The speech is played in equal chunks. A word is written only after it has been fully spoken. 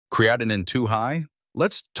Creatinine too high?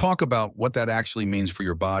 Let's talk about what that actually means for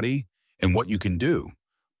your body and what you can do,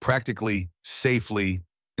 practically, safely,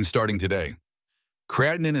 and starting today.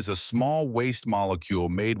 Creatinine is a small waste molecule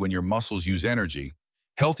made when your muscles use energy.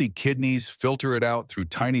 Healthy kidneys filter it out through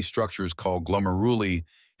tiny structures called glomeruli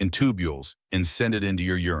and tubules and send it into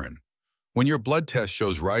your urine. When your blood test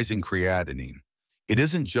shows rising creatinine, it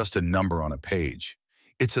isn't just a number on a page.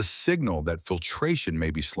 It's a signal that filtration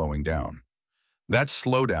may be slowing down. That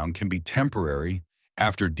slowdown can be temporary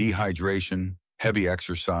after dehydration, heavy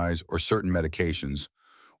exercise, or certain medications,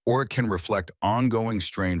 or it can reflect ongoing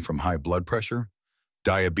strain from high blood pressure,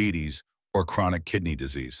 diabetes, or chronic kidney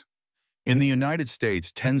disease. In the United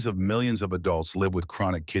States, tens of millions of adults live with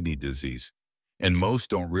chronic kidney disease, and most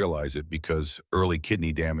don't realize it because early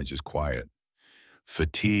kidney damage is quiet.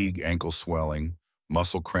 Fatigue, ankle swelling,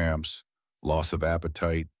 muscle cramps, loss of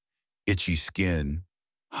appetite, itchy skin,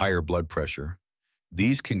 higher blood pressure.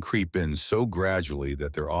 These can creep in so gradually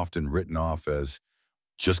that they're often written off as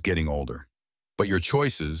just getting older. But your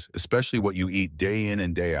choices, especially what you eat day in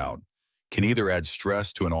and day out, can either add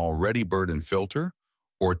stress to an already burdened filter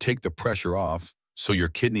or take the pressure off so your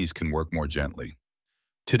kidneys can work more gently.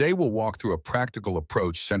 Today we'll walk through a practical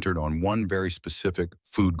approach centered on one very specific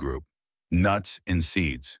food group, nuts and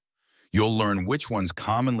seeds. You'll learn which ones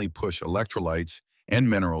commonly push electrolytes and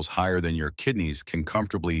minerals higher than your kidneys can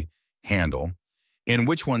comfortably handle, and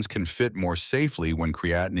which ones can fit more safely when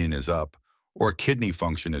creatinine is up or kidney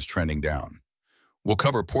function is trending down. We'll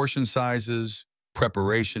cover portion sizes,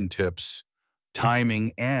 preparation tips,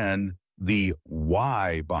 timing, and the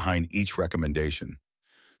why behind each recommendation,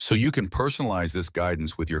 so you can personalize this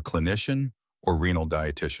guidance with your clinician or renal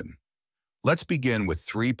dietitian. Let's begin with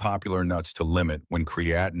 3 popular nuts to limit when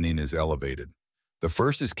creatinine is elevated. The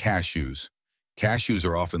first is cashews. Cashews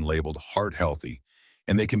are often labeled heart healthy,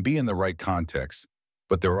 and they can be in the right context,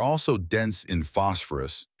 but they're also dense in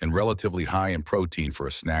phosphorus and relatively high in protein for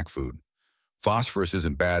a snack food. Phosphorus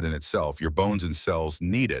isn't bad in itself. Your bones and cells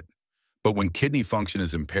need it. But when kidney function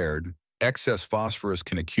is impaired, excess phosphorus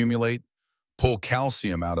can accumulate, pull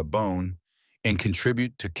calcium out of bone, and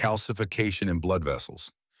contribute to calcification in blood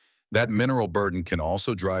vessels. That mineral burden can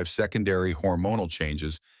also drive secondary hormonal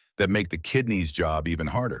changes that make the kidney's job even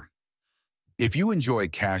harder. If you enjoy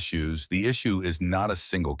cashews, the issue is not a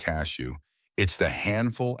single cashew. It's the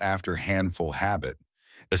handful after handful habit,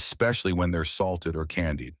 especially when they're salted or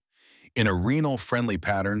candied. In a renal-friendly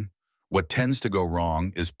pattern, what tends to go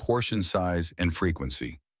wrong is portion size and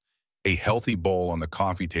frequency. A healthy bowl on the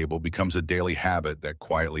coffee table becomes a daily habit that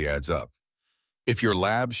quietly adds up. If your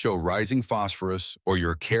labs show rising phosphorus or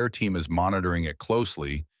your care team is monitoring it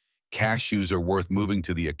closely, cashews are worth moving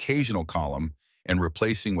to the occasional column and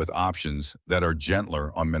replacing with options that are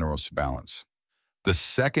gentler on minerals balance. The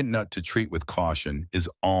second nut to treat with caution is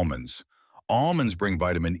almonds. Almonds bring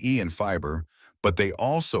vitamin E and fiber, but they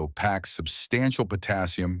also pack substantial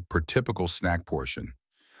potassium per typical snack portion.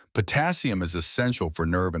 Potassium is essential for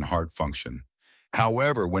nerve and heart function.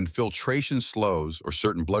 However, when filtration slows or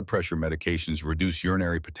certain blood pressure medications reduce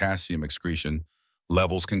urinary potassium excretion,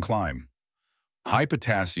 levels can climb. High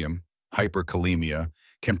potassium, hyperkalemia,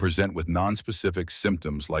 can present with nonspecific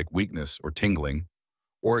symptoms like weakness or tingling,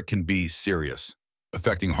 or it can be serious,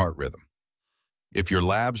 affecting heart rhythm. If your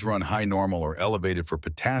labs run high normal or elevated for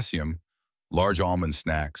potassium, large almond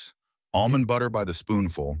snacks, almond butter by the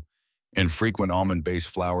spoonful, and frequent almond-based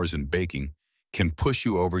flours and baking can push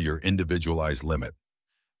you over your individualized limit.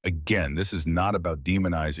 Again, this is not about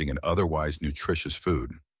demonizing an otherwise nutritious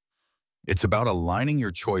food. It's about aligning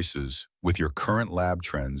your choices with your current lab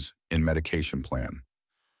trends and medication plan.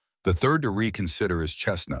 The third to reconsider is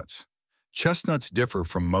chestnuts. Chestnuts differ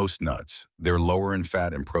from most nuts. They're lower in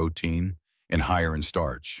fat and protein and higher in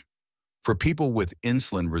starch. For people with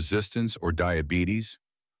insulin resistance or diabetes,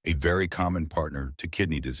 a very common partner to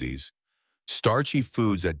kidney disease, starchy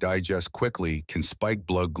foods that digest quickly can spike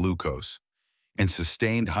blood glucose, and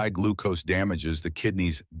sustained high glucose damages the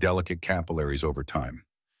kidney's delicate capillaries over time.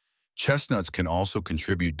 Chestnuts can also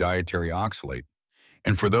contribute dietary oxalate,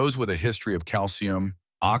 and for those with a history of calcium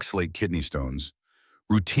oxalate kidney stones,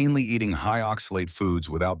 routinely eating high oxalate foods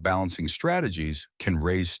without balancing strategies can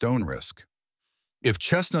raise stone risk. If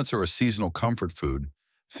chestnuts are a seasonal comfort food,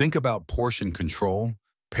 think about portion control,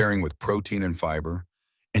 pairing with protein and fiber,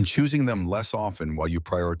 and choosing them less often while you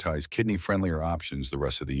prioritize kidney-friendlier options the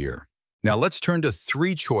rest of the year. Now let's turn to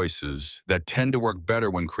 3 choices that tend to work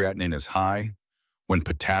better when creatinine is high, when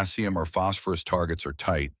potassium or phosphorus targets are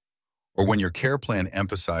tight, or when your care plan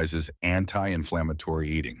emphasizes anti-inflammatory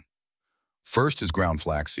eating. First is ground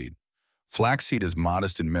flaxseed. Flaxseed is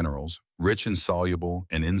modest in minerals, rich in soluble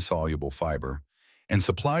and insoluble fiber, and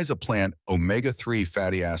supplies a plant omega-3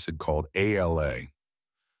 fatty acid called ALA.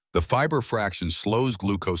 The fiber fraction slows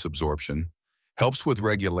glucose absorption, helps with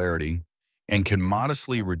regularity, and can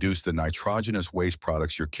modestly reduce the nitrogenous waste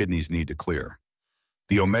products your kidneys need to clear.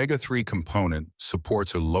 The omega-3 component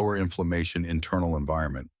supports a lower inflammation internal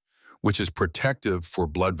environment, which is protective for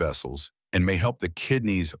blood vessels and may help the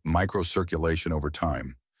kidney's microcirculation over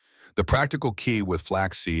time. The practical key with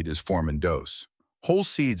flaxseed is form and dose. Whole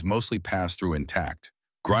seeds mostly pass through intact.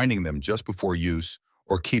 Grinding them just before use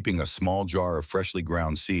or keeping a small jar of freshly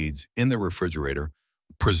ground seeds in the refrigerator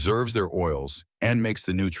preserves their oils and makes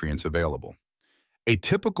the nutrients available. A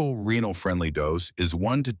typical renal-friendly dose is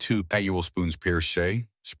 1 to 2 tablespoons per shake,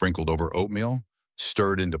 sprinkled over oatmeal,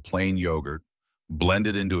 stirred into plain yogurt,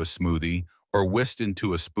 blended into a smoothie, or whisked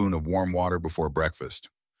into a spoon of warm water before breakfast.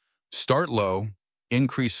 Start low,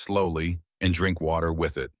 increase slowly, and drink water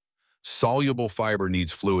with it. Soluble fiber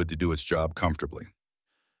needs fluid to do its job comfortably.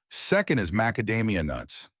 Second is macadamia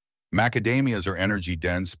nuts. Macadamias are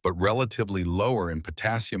energy-dense but relatively lower in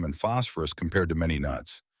potassium and phosphorus compared to many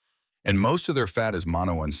nuts, and most of their fat is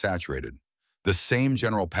monounsaturated, the same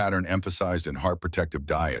general pattern emphasized in heart-protective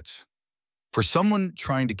diets. For someone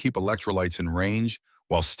trying to keep electrolytes in range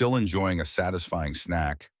while still enjoying a satisfying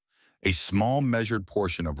snack, a small measured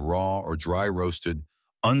portion of raw or dry-roasted,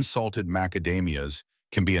 unsalted macadamias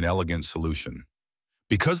can be an elegant solution.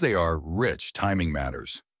 Because they are rich, timing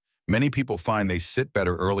matters. Many people find they sit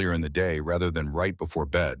better earlier in the day rather than right before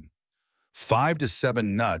bed. 5 to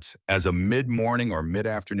 7 nuts as a mid-morning or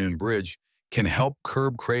mid-afternoon bridge can help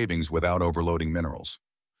curb cravings without overloading minerals.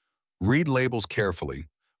 Read labels carefully.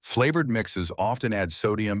 Flavored mixes often add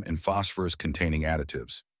sodium and phosphorus-containing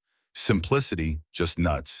additives. Simplicity, just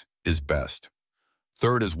nuts, is best.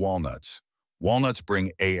 Third is walnuts. Walnuts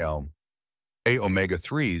bring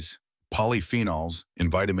omega-3s, polyphenols, and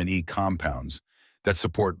vitamin E compounds that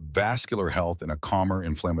support vascular health and a calmer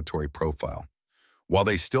inflammatory profile. While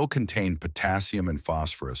they still contain potassium and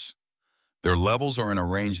phosphorus, their levels are in a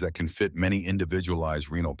range that can fit many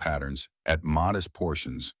individualized renal patterns at modest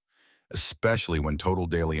portions, especially when total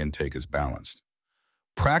daily intake is balanced.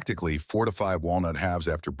 Practically, 4 to 5 walnut halves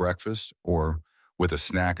after breakfast or with a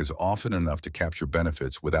snack is often enough to capture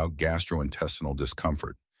benefits without gastrointestinal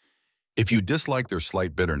discomfort. If you dislike their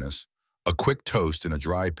slight bitterness, a quick toast in a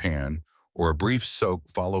dry pan or a brief soak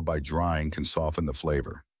followed by drying can soften the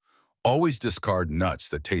flavor. Always discard nuts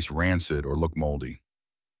that taste rancid or look moldy.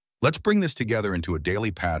 Let's bring this together into a daily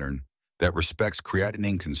pattern that respects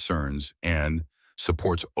creatinine concerns and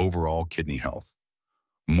supports overall kidney health.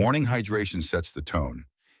 Morning hydration sets the tone.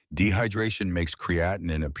 Dehydration makes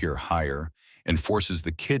creatinine appear higher and forces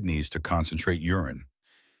the kidneys to concentrate urine.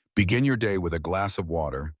 Begin your day with a glass of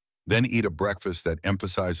water, then eat a breakfast that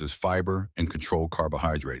emphasizes fiber and controlled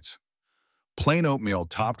carbohydrates. Plain oatmeal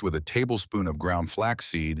topped with a tablespoon of ground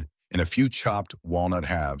flaxseed and a few chopped walnut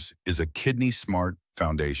halves is a kidney-smart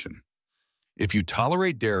foundation. If you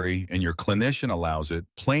tolerate dairy and your clinician allows it,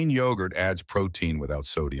 plain yogurt adds protein without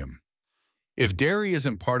sodium. If dairy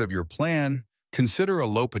isn't part of your plan, consider a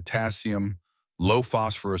low-potassium,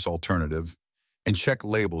 low-phosphorus alternative and check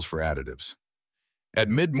labels for additives. At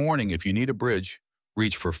mid-morning, if you need a bridge,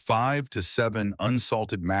 reach for 5 to 7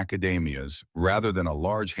 unsalted macadamias rather than a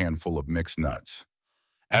large handful of mixed nuts.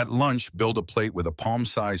 At lunch, build a plate with a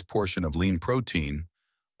palm-sized portion of lean protein,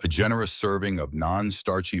 a generous serving of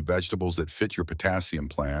non-starchy vegetables that fit your potassium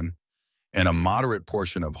plan, and a moderate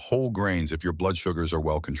portion of whole grains if your blood sugars are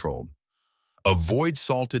well controlled. Avoid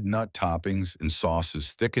salted nut toppings and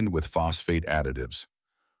sauces thickened with phosphate additives.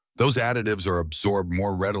 Those additives are absorbed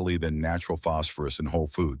more readily than natural phosphorus in whole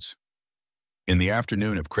foods. In the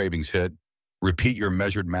afternoon, if cravings hit, repeat your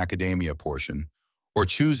measured macadamia portion, or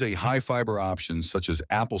choose a high-fiber option such as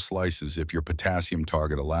apple slices if your potassium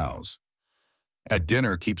target allows. At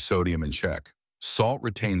dinner, keep sodium in check. Salt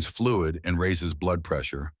retains fluid and raises blood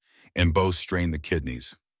pressure, and both strain the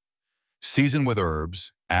kidneys. Season with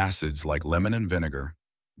herbs, acids like lemon and vinegar,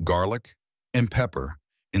 garlic, and pepper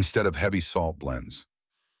instead of heavy salt blends.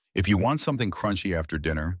 If you want something crunchy after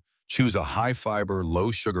dinner, choose a high-fiber,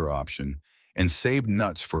 low-sugar option and save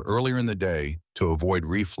nuts for earlier in the day to avoid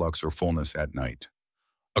reflux or fullness at night.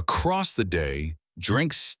 Across the day,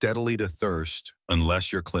 drink steadily to thirst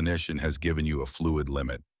unless your clinician has given you a fluid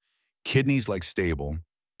limit. Kidneys like stable,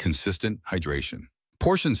 consistent hydration.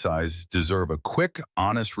 Portion size deserve a quick,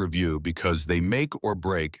 honest review because they make or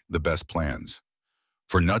break the best plans.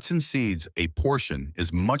 For nuts and seeds, a portion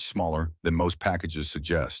is much smaller than most packages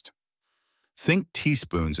suggest. Think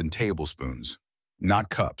teaspoons and tablespoons, not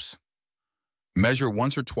cups. Measure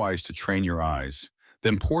once or twice to train your eyes,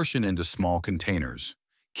 then portion into small containers.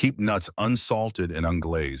 Keep nuts unsalted and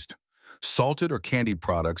unglazed. Salted or candied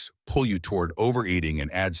products pull you toward overeating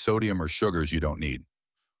and add sodium or sugars you don't need.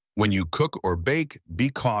 When you cook or bake, be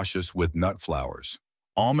cautious with nut flours.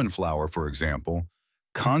 Almond flour, for example,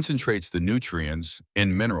 concentrates the nutrients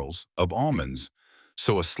and minerals of almonds,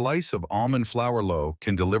 so a slice of almond flour loaf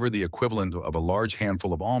can deliver the equivalent of a large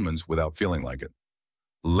handful of almonds without feeling like it.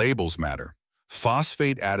 Labels matter.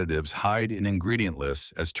 Phosphate additives hide in ingredient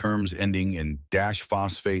lists as terms ending in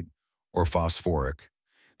 -phosphate or phosphoric.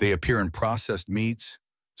 They appear in processed meats,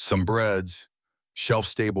 some breads,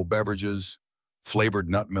 shelf-stable beverages, flavored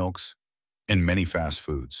nut milks, and many fast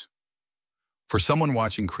foods. For someone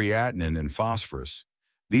watching creatinine and phosphorus,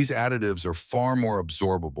 these additives are far more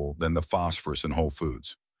absorbable than the phosphorus in whole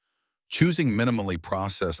foods. Choosing minimally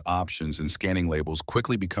processed options and scanning labels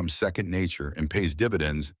quickly becomes second nature and pays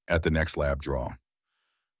dividends at the next lab draw.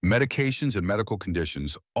 Medications and medical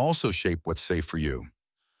conditions also shape what's safe for you.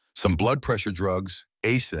 Some blood pressure drugs,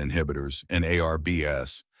 ACE inhibitors, and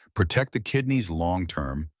ARBs protect the kidneys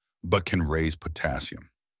long-term, but can raise potassium.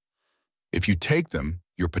 If you take them,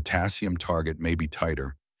 your potassium target may be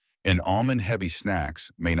tighter, and almond-heavy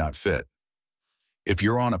snacks may not fit. If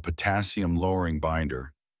you're on a potassium-lowering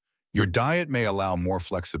binder, your diet may allow more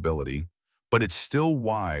flexibility, but it's still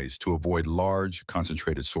wise to avoid large,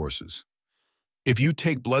 concentrated sources. If you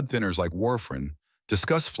take blood thinners like warfarin,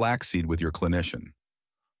 discuss flaxseed with your clinician.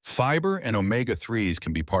 Fiber and omega-3s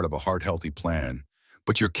can be part of a heart-healthy plan,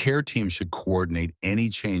 but your care team should coordinate any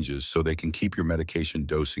changes so they can keep your medication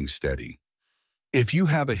dosing steady. If you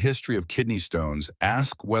have a history of kidney stones,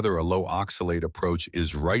 ask whether a low oxalate approach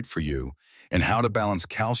is right for you and how to balance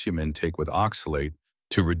calcium intake with oxalate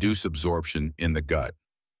to reduce absorption in the gut.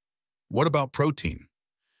 What about protein?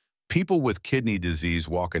 People with kidney disease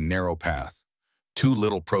walk a narrow path. Too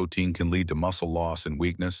little protein can lead to muscle loss and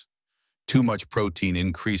weakness. Too much protein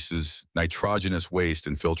increases nitrogenous waste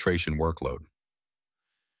and filtration workload.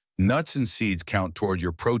 Nuts and seeds count toward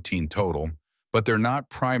your protein total, but they're not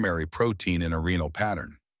primary protein in a renal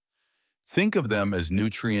pattern. Think of them as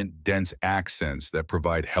nutrient-dense accents that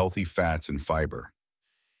provide healthy fats and fiber.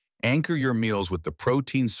 Anchor your meals with the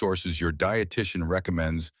protein sources your dietitian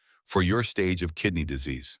recommends for your stage of kidney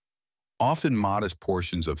disease. Often modest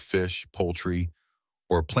portions of fish, poultry,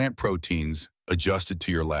 or plant proteins adjusted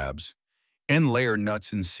to your labs, and layer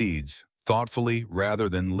nuts and seeds thoughtfully rather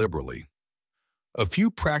than liberally. A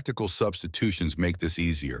few practical substitutions make this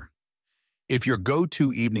easier. If your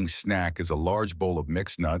go-to evening snack is a large bowl of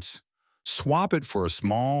mixed nuts, swap it for a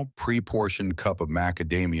small, pre-portioned cup of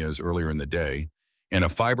macadamias earlier in the day and a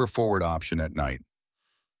fiber-forward option at night.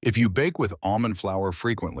 If you bake with almond flour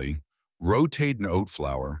frequently, rotate an oat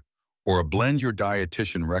flour, or a blend your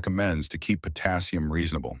dietitian recommends to keep potassium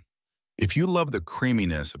reasonable. If you love the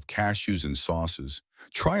creaminess of cashews and sauces,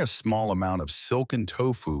 try a small amount of silken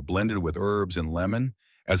tofu blended with herbs and lemon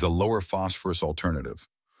as a lower phosphorus alternative,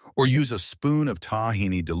 or use a spoon of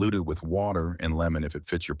tahini diluted with water and lemon if it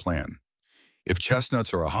fits your plan. If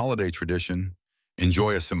chestnuts are a holiday tradition,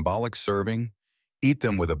 enjoy a symbolic serving, eat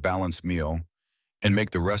them with a balanced meal, and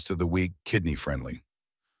make the rest of the week kidney-friendly.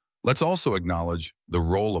 Let's also acknowledge the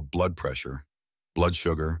role of blood pressure, blood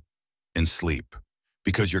sugar, and sleep,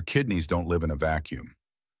 because your kidneys don't live in a vacuum.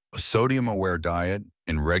 A sodium-aware diet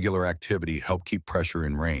and regular activity help keep pressure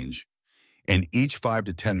in range, and each 5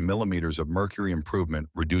 to 10 millimeters of mercury improvement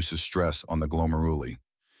reduces stress on the glomeruli.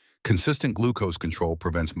 Consistent glucose control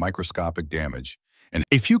prevents microscopic damage, and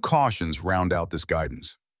a few cautions round out this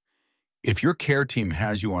guidance. If your care team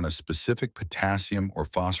has you on a specific potassium or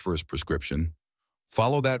phosphorus prescription,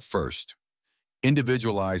 follow that first.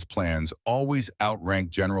 Individualized plans always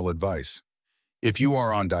outrank general advice. If you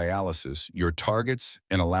are on dialysis, your targets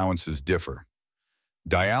and allowances differ.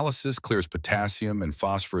 Dialysis clears potassium and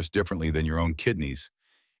phosphorus differently than your own kidneys,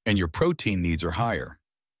 and your protein needs are higher.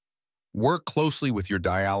 Work closely with your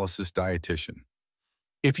dialysis dietitian.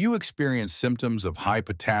 If you experience symptoms of high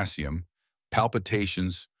potassium,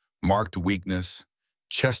 palpitations, marked weakness,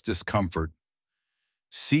 chest discomfort,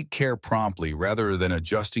 seek care promptly rather than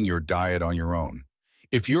adjusting your diet on your own.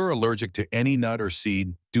 If you're allergic to any nut or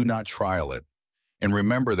seed, do not trial it. And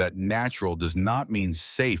remember that natural does not mean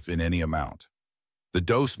safe in any amount. The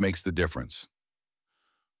dose makes the difference.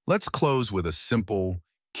 Let's close with a simple,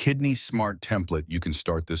 kidney-smart template you can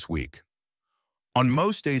start this week. On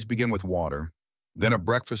most days, begin with water, then a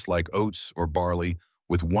breakfast like oats or barley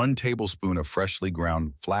with 1 tablespoon of freshly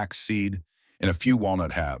ground flaxseed and a few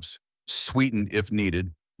walnut halves, sweetened if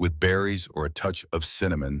needed with berries or a touch of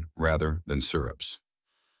cinnamon rather than syrups.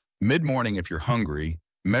 Mid-morning, if you're hungry,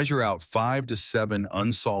 measure out 5 to 7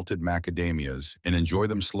 unsalted macadamias and enjoy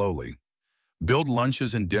them slowly. Build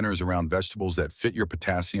lunches and dinners around vegetables that fit your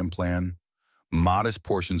potassium plan, modest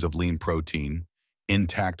portions of lean protein,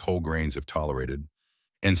 intact whole grains if tolerated,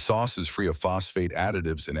 and sauces free of phosphate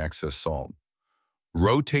additives and excess salt.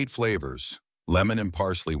 Rotate flavors, lemon and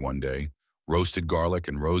parsley one day, roasted garlic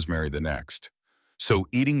and rosemary the next. So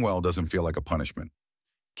eating well doesn't feel like a punishment.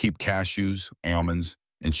 Keep cashews, almonds,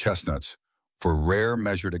 and chestnuts for rare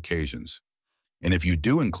measured occasions. And if you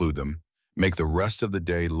do include them, make the rest of the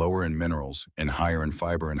day lower in minerals and higher in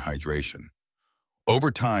fiber and hydration. Over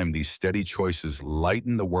time, these steady choices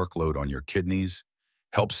lighten the workload on your kidneys,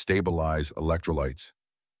 help stabilize electrolytes,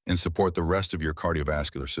 and support the rest of your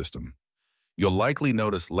cardiovascular system. You'll likely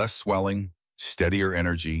notice less swelling, steadier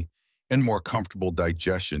energy, and more comfortable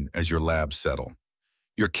digestion as your labs settle.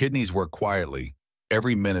 Your kidneys work quietly,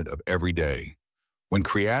 every minute of every day. When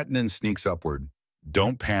creatinine sneaks upward,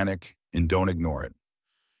 don't panic and don't ignore it.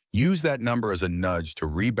 Use that number as a nudge to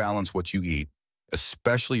rebalance what you eat,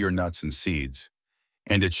 especially your nuts and seeds,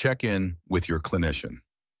 and to check in with your clinician.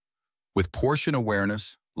 With portion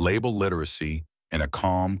awareness, label literacy, and a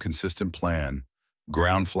calm, consistent plan,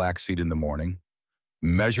 ground flaxseed in the morning,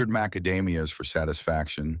 measured macadamias for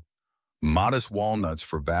satisfaction, modest walnuts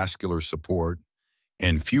for vascular support,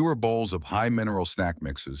 and fewer bowls of high-mineral snack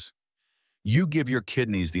mixes, you give your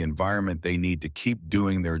kidneys the environment they need to keep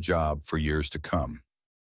doing their job for years to come.